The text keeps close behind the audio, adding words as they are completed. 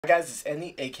Hi guys, it's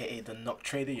Any, aka the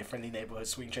Noctrader, your friendly neighborhood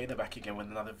swing trader, back again with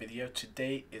another video.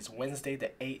 Today is Wednesday the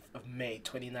 8th of May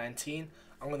 2019.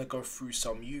 I'm going to go through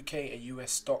some UK and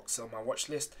US stocks on my watch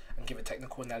list and give a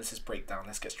technical analysis breakdown.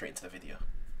 Let's get straight into the video.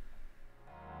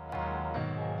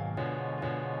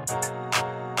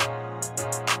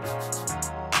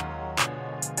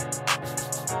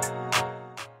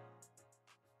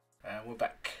 And we're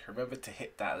back. Remember to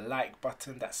hit that like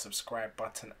button, that subscribe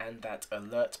button and that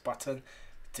alert button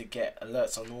to get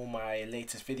alerts on all my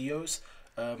latest videos.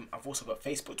 I've also got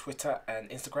Facebook, Twitter and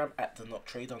Instagram at the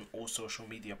Noctrader on all social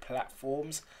media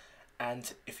platforms.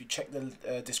 And if you check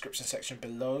the description section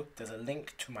below, there's a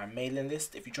link to my mailing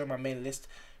list. If you join my mailing list,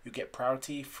 you get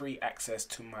priority free access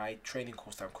to my training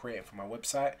course that I'm creating for my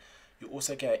website. You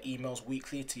also get emails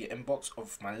weekly to your inbox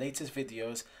of my latest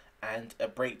videos and a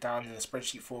breakdown in a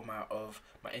spreadsheet format of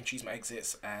my entries, my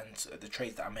exits and the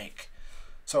trades that I make.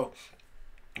 So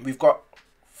we've got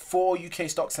 4 UK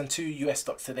stocks and 2 US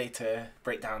stocks today to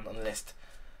break down on the list.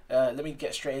 Let me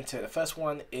get straight into it. The first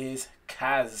one is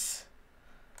KAZ.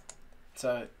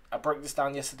 So I broke this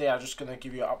down yesterday. I'm just going to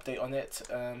give you an update on it.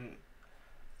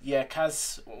 Yeah,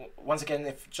 KAZ, once again,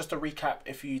 if just a recap,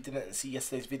 if you didn't see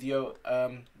yesterday's video,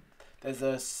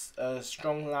 there's a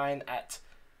strong line at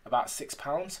about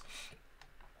 £6.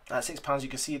 At £6 you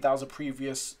can see that was a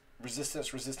previous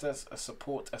resistance, a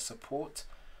support.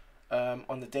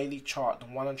 On the daily chart, the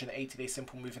 180-day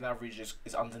simple moving average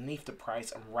is underneath the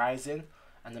price and rising,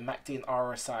 and the MACD and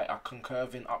RSI are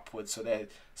concurving upwards. So the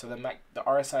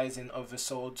RSI is in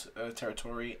oversold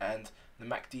territory, and the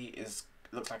MACD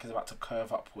looks like it's about to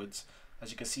curve upwards. As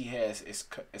you can see here,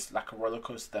 it's like a roller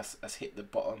coaster that's hit the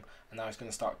bottom, and now it's going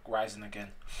to start rising again.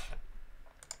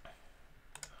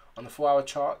 On the 4-hour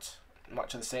chart,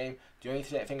 much of the same. The only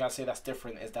thing I'd say that's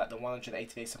different is that the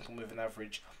 180-day simple moving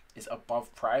average is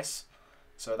above price,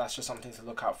 so that's just something to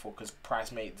look out for, because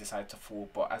price may decide to fall.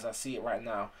 But as I see it right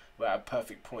now, we're at a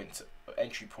perfect point,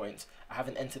 entry point. I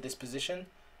haven't entered this position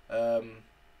for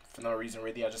no reason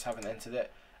really. I just haven't entered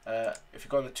it. If you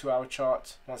go on the 2-hour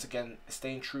chart, once again, it's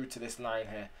staying true to this line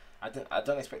here. I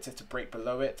don't expect it to break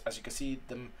below it. As you can see,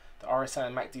 the RSI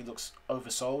and MACD looks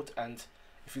oversold, and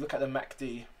if you look at the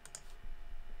MACD,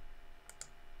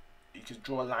 you can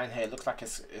draw a line here. It looks like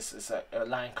it's a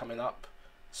line coming up.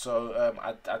 So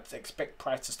I'd expect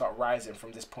price to start rising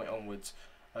from this point onwards.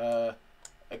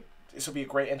 This will be a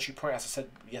great entry point, as I said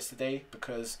yesterday,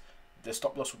 because the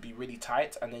stop loss would be really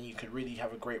tight, and then you could really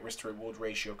have a great risk to reward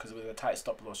ratio, because with a tight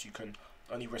stop loss you can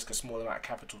only risk a small amount of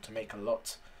capital to make a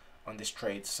lot on this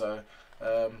trade. So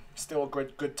still a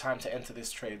good time to enter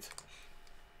this trade.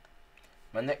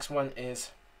 My next one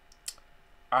is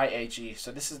IAG.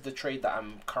 So this is the trade that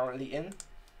I'm currently in,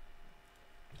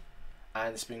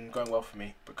 and it's been going well for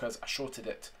me because I shorted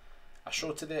it.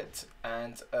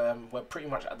 And we're pretty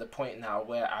much at the point now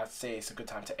where I'd say it's a good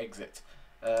time to exit.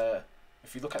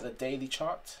 If you look at the daily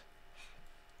chart,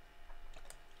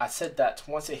 I said that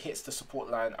once it hits the support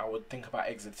line I would think about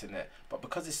exiting it, but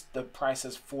because the price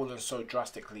has fallen so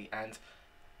drastically, and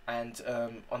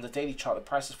on the daily chart the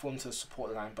price has fallen to the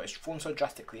support line, but it's fallen so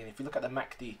drastically, and if you look at the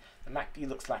MACD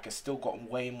looks like it's still got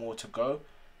way more to go.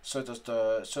 So does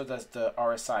the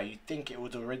RSI. You think it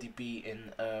would already be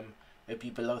in it'd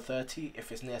be below 30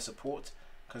 if it's near support,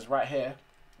 because right here,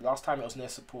 last time it was near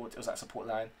support, it was at support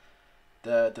line,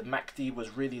 the MACD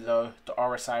was really low, the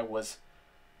RSI was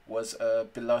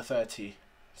below 30.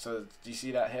 So do you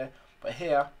see that here? But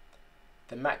here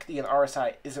the MACD and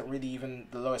RSI isn't really even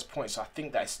the lowest point, so I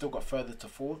think that it's still got further to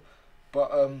fall.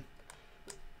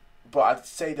 But I'd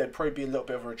say there'd probably be a little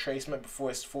bit of a retracement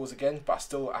before it falls again. But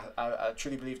I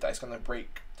truly believe that it's going to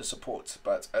break the support.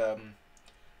 But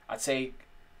I'd say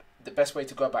the best way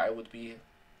to go about it would be,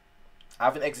 I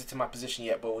haven't exited my position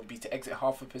yet, but would be to exit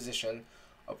half a position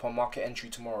upon market entry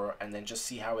tomorrow, and then just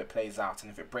see how it plays out. And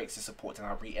if it breaks the support, then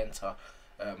I'll re-enter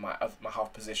my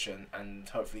half position and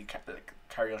hopefully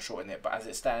carry on shorting it. But as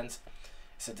it stands,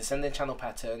 it's a descending channel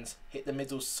patterns, hit the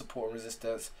middle support and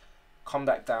resistance, come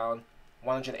back down.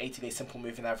 180-day simple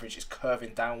moving average is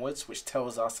curving downwards, which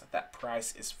tells us that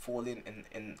price is falling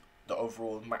in the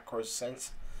overall macro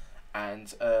sense.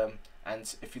 And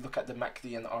if you look at the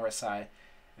MACD and the RSI,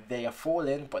 they are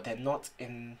falling, but they're not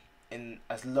in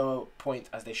as low a point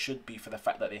as they should be, for the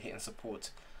fact that they're hitting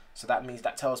support. So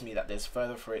that tells me that there's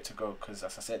further for it to go, because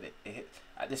as I said, it hit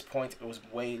at this point, it was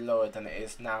way lower than it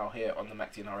is now here on the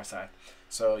MACD and RSI.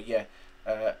 So yeah,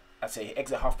 I'd say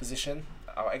exit half position.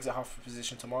 I'll exit half a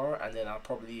position tomorrow, and then I'll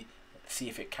probably see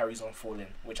if it carries on falling,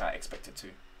 which I expect it to.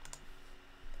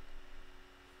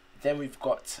 Then we've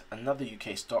got another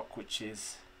UK stock, which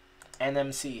is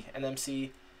NMC. NMC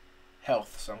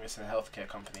Health, so I'm guessing a healthcare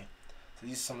company. So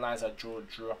these are some lines I drew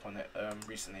up on it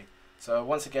recently. So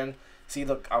once again, see,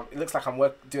 look, it looks like I'm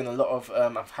doing a lot of I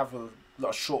have a lot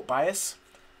of short bias,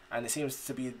 and it seems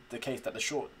to be the case that the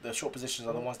short positions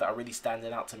are the ones that are really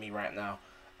standing out to me right now.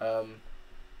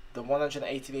 The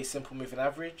 180-day simple moving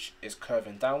average is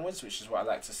curving downwards, which is what I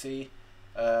like to see.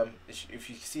 If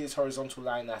you see this horizontal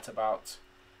line at about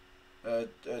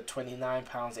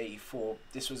 £29.84,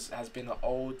 this has been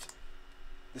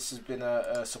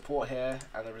a support here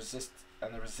and a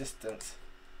resistance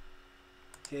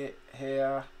here,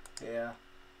 here,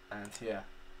 and here.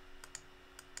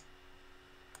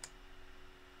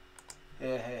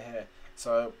 Here.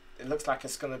 So it looks like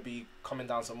it's going to be coming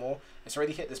down some more. It's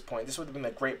already hit this point. This would have been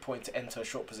a great point to enter a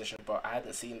short position, but I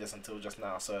hadn't seen this until just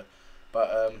now. So,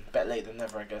 but better late than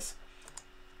never, I guess.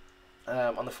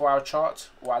 On the 4-hour chart,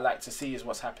 what I like to see is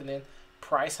what's happening.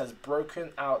 Price has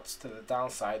broken out to the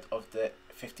downside of the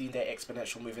 15-day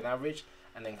exponential moving average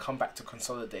and then come back to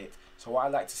consolidate. So what I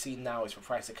like to see now is for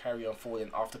price to carry on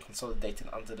falling after consolidating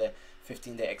under the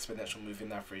 15-day exponential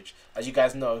moving average. As you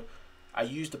guys know, I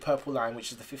use the purple line,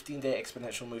 which is the 15-day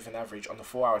exponential moving average on the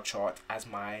 4-hour chart, as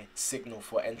my signal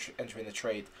for entering the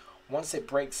trade. Once it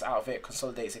breaks out of it,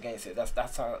 consolidates against it,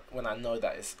 that's when I know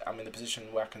that I'm in a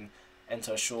position where I can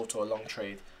enter a short or a long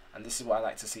trade. And this is what I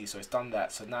like to see. So it's done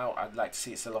that. So now I'd like to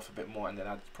see it sell off a bit more, and then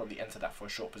I'd probably enter that for a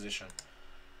short position.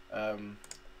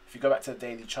 If you go back to the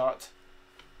daily chart,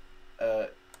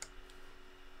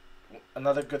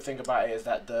 another good thing about it is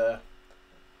that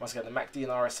once again the MACD and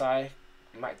RSI,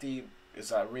 MACD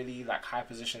is a really high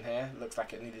position here. Looks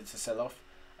like it needed to sell off,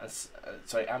 and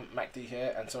sorry, MACD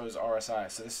here, and so is RSI.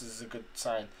 So this is a good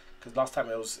sign, because last time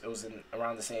it was in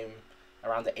around the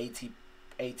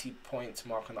 80 point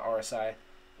mark on the RSI.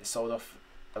 It sold off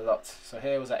a lot. So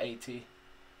here was at 80.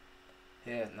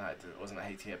 Here, no, it wasn't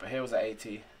at 80 here, but here was at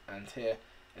 80, and here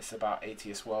it's about 80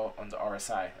 as well on the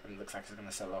RSI, and it looks like it's going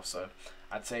to sell off. So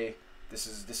I'd say this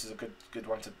is a good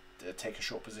one to take a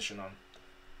short position on.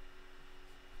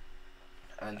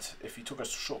 And if you took a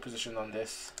short position on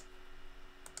this,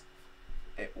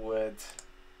 it would,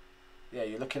 yeah,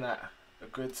 you're looking at a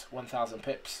good 1,000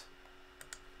 pips.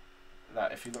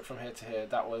 That if you look from here to here,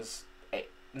 that was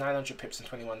 900 pips in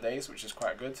 21 days, which is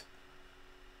quite good.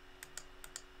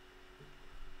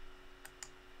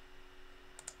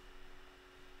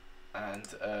 And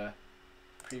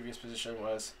previous position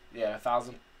was, yeah,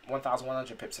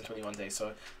 1,100 pips in 21 days.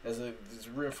 So there's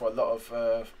room for a lot of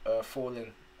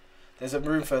falling. There's a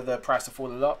room for the price to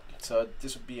fall a lot. So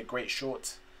this would be a great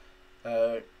short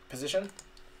position.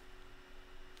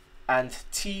 And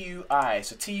TUI.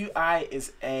 So TUI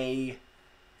is I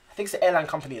think it's an airline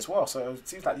company as well. So it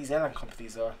seems like these airline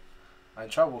companies are in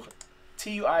trouble.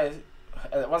 TUI,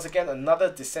 once again,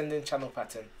 another descending channel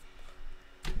pattern.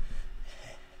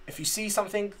 If you see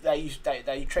something that you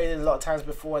traded a lot of times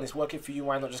before and it's working for you,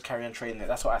 why not just carry on trading it?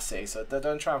 That's what I say. So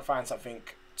don't try and find something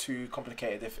too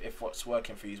complicated if what's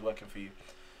working for you is working for you.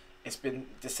 It's been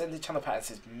descending channel pattern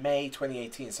since May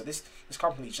 2018. So this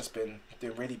company's just been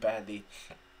doing really badly.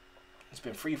 It's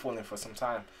been free falling for some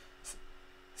time.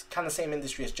 It's kind of the same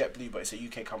industry as JetBlue, but it's a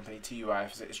UK company, TUI.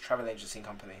 It's a travel agency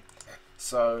company.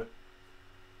 So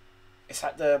it's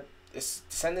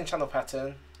descending channel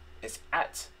pattern. It's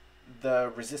at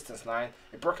the resistance line.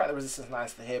 It broke out the resistance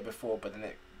lines to here before, but then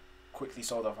it quickly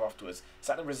sold off afterwards. It's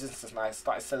at the resistance line,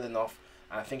 started selling off,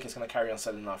 and I think it's going to carry on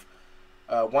selling off.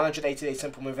 180-day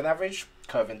simple moving average,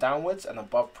 curving downwards and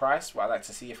above price, what I like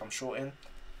to see if I'm shorting.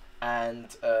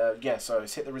 And yeah, so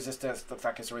it's hit the resistance, looks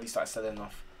like it's already started selling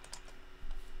off.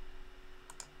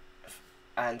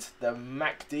 And the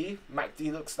MACD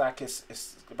looks like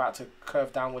it's about to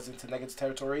curve downwards into negative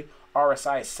territory.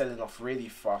 RSI is selling off really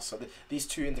fast. So these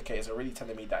two indicators are really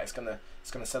telling me that it's gonna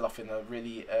sell off in a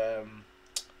really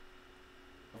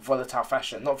volatile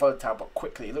fashion. Not volatile, but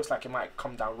quickly. It looks like it might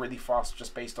come down really fast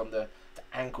just based on the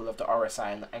angle of the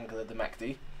RSI and the angle of the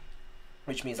MACD.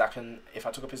 Which means if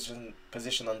I took a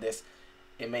position on this,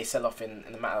 it may sell off in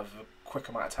a matter of a quick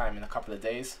amount of time, in a couple of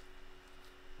days.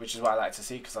 Which is what I like to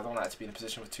see, because I don't like to be in a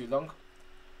position for too long.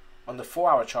 On the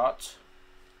 4-hour chart,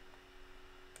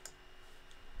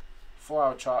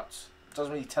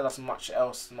 doesn't really tell us much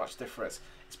difference.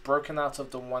 It's broken out of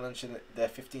the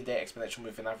 15-day exponential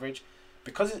moving average.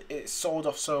 Because it sold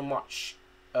off so much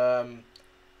on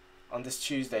this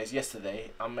Tuesday, as yesterday,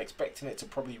 I'm expecting it to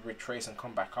probably retrace and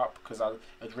come back up, because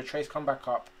it'll retrace, come back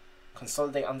up,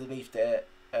 consolidate underneath the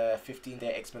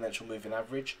 15-day exponential moving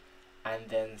average, and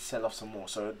then sell off some more.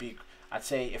 So it'd be, I'd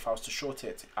say if I was to short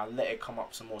it, I'll let it come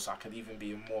up some more, so I could even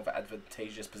be in more of an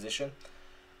advantageous position,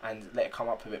 and let it come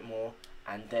up a bit more,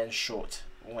 and then short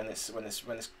when it's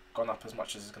gone up as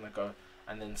much as it's going to go,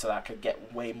 and then so that I could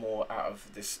get way more out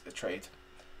of this trade.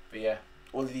 But yeah,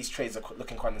 all of these trades are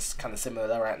looking kind of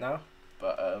similar right now.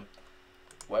 But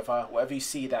whatever you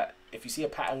see, that if you see a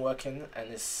pattern working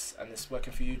and it's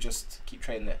working for you, just keep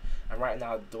trading it. And right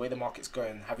now, the way the market's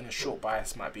going, having a short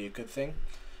bias might be a good thing.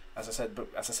 As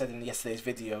I said in yesterday's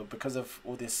video, because of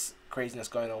all this craziness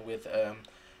going on with the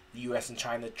US and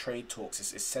China trade talks,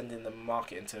 it's sending the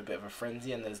market into a bit of a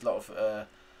frenzy, and there's a lot of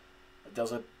there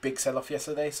was a big sell-off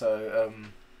yesterday. So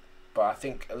but I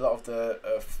think a lot of the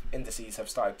indices have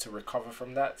started to recover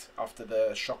from that after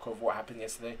the shock of what happened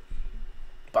yesterday.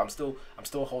 But I'm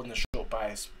still holding a short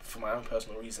bias for my own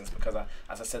personal reasons, because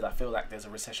as I said, I feel like there's a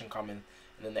recession coming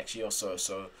in the next year or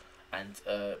so. And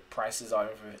prices are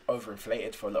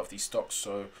overinflated for a lot of these stocks,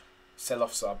 so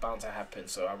sell-offs are bound to happen.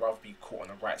 So I'd rather be caught on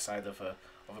the right side of a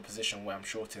position where I'm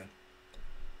shorting.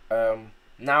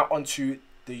 Now onto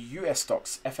the US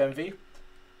stocks, FMV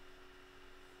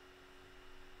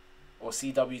or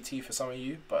CWT for some of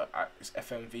you, but it's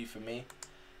FMV for me,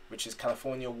 which is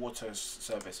California Water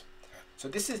Service. So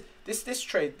this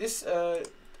trade,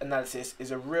 analysis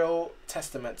is a real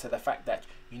testament to the fact that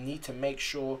you need to make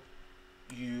sure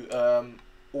you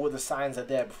all the signs are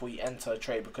there before you enter a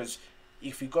trade, because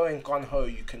if you go in gun-ho,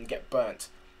 you can get burnt.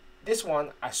 This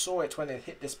one, I saw it when it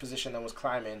hit this position and was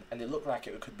climbing, and it looked like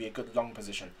it could be a good long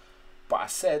position, but I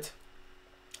said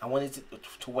I wanted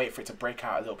to wait for it to break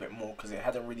out a little bit more, because it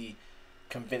hadn't really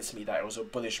convinced me that it was a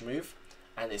bullish move,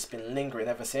 and it's been lingering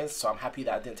ever since. So I'm happy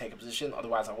that I didn't take a position,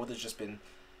 otherwise I would have just been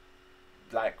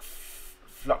like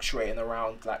fluctuating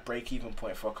around like break-even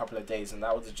point for a couple of days, and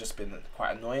that would have just been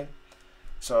quite annoying.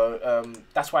 So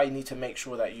that's why you need to make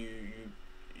sure that you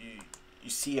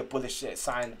see a bullish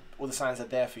sign. All the signs are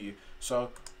there for you. So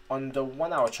on the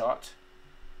 1 hour chart,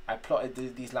 I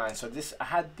plotted these lines. So I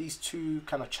had these two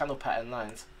kind of channel pattern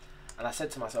lines, and I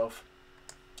said to myself,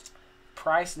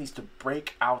 price needs to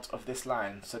break out of this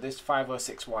line. So this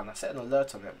 5061, I set an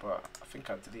alert on it, but I think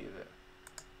I deleted it.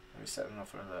 Let me set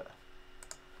another alert.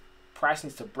 Price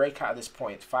needs to break out of this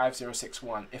point,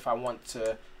 5061, if I want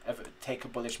to ever take a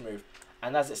bullish move.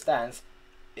 And as it stands,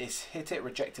 it's hit it,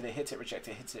 rejected it, hit it,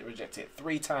 rejected it, hit it, rejected it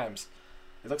 3 times.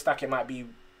 It looks like it might be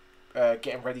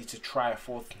getting ready to try a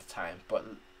 4th time, but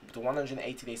the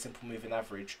 180-day simple moving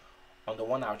average on the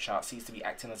 1 hour chart seems to be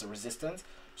acting as a resistance.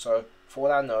 So for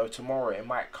all I know, tomorrow it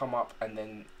might come up and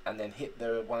then hit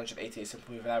the 180-day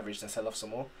simple moving average and sell off some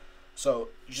more. So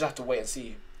you just have to wait and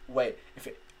see. What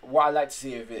I like to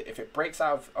see, if it breaks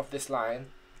out of this line,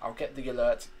 I'll get the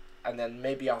alert, and then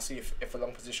maybe I'll see if a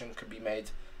long position could be made.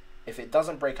 If it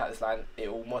doesn't break out this line,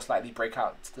 it will most likely break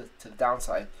out to the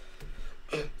downside.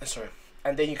 Sorry.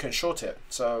 And then you can short it.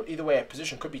 So either way, a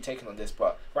position could be taken on this,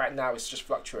 but right now it's just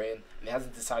fluctuating and it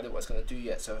hasn't decided what it's going to do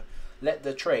yet. So let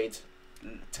the trade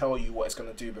tell you what it's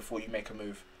going to do before you make a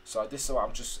move. So this is what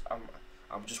I'm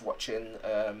just watching.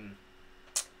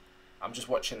 I'm just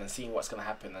watching and seeing what's going to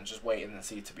happen, and just waiting and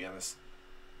see, to be honest.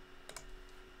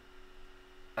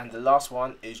 And the last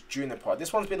one is Juniper.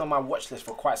 This one's been on my watch list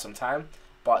for quite some time,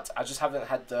 but I just haven't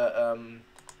had the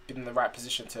been in the right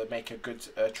position to make a good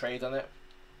trade on it.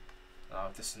 Oh,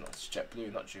 this is not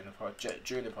JetBlue, not Juniper.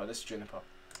 Juniper. This is Juniper.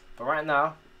 But right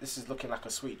now, this is looking like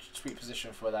a sweet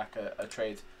position for like a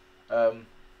trade.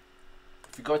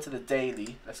 If you go to the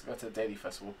daily, let's go to the daily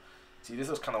first of all. See, this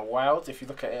was kind of wild if you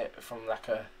look at it from like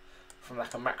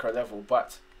a macro level.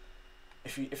 But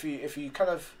if you kind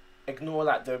of ignore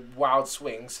like the wild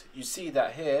swings, you see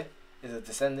that here is a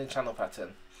descending channel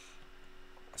pattern.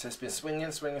 So it's been swinging,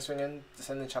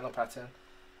 descending channel pattern,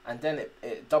 and then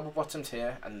it double bottomed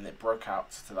here, and then it broke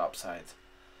out to the upside.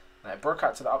 Now it broke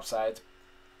out to the upside,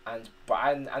 but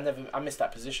I missed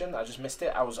that position. I just missed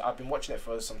it. I've been watching it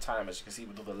for some time, as you can see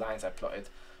with all the lines I plotted.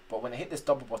 But when it hit this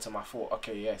double bottom, I thought,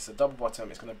 okay, yeah, it's a double bottom,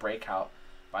 it's going to break out,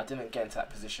 but I didn't get into that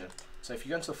position. So if you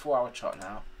go into the 4 hour chart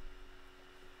now,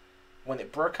 when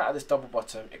it broke out of this double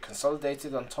bottom, it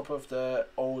consolidated on top of the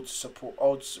old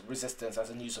resistance as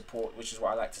a new support, which is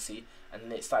what I like to see, and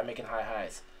then it started making high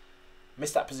highs.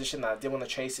 Missed that position, I didn't want to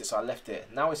chase it, so I left it.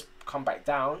 Now it's come back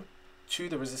down to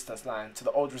the resistance line, to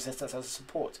the old resistance as a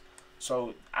support.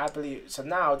 So I believe, so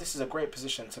now this is a great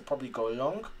position to probably go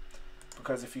long,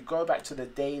 because if you go back to the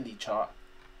daily chart,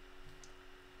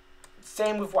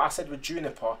 same with what I said with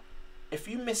Juniper, if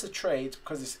you miss a trade,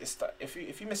 because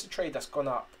if you miss a trade that's gone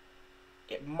up,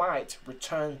 it might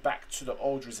return back to the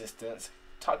old resistance,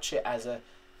 touch it,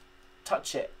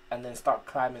 and then start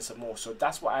climbing some more. So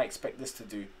that's what I expect this to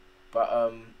do,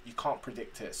 but you can't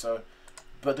predict it. So,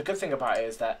 but the good thing about it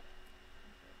is that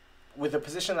with a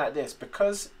position like this,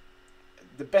 because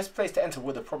the best place to enter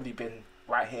would have probably been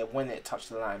right here when it touched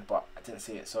the line, but I didn't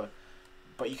see it. So,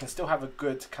 but you can still have a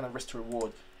good kind of risk to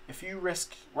reward. If you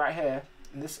risk right here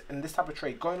in this type of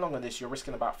trade, going long on this, you're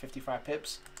risking about 55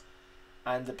 pips,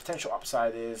 and the potential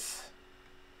upside is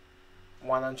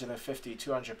 150,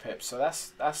 200 pips. So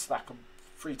that's like a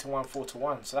 3 to 1, 4 to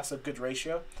 1. So that's a good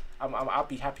ratio. I'll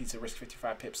be happy to risk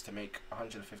 55 pips to make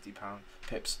 150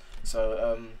 pips.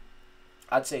 So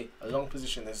I'd say a long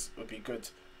position would be good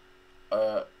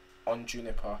on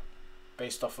Juniper,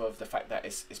 based off of the fact that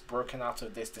it's broken out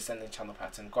of this descending channel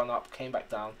pattern, gone up, came back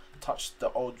down, touched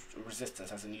the old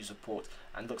resistance as a new support,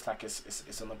 and looks like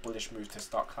it's on a bullish move to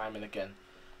start climbing again.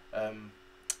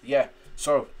 Yeah,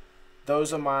 so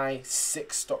those are my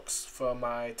 6 stocks for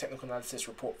my technical analysis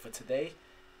report for today.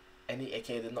 Any,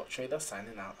 aka the Noctrader,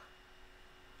 signing out.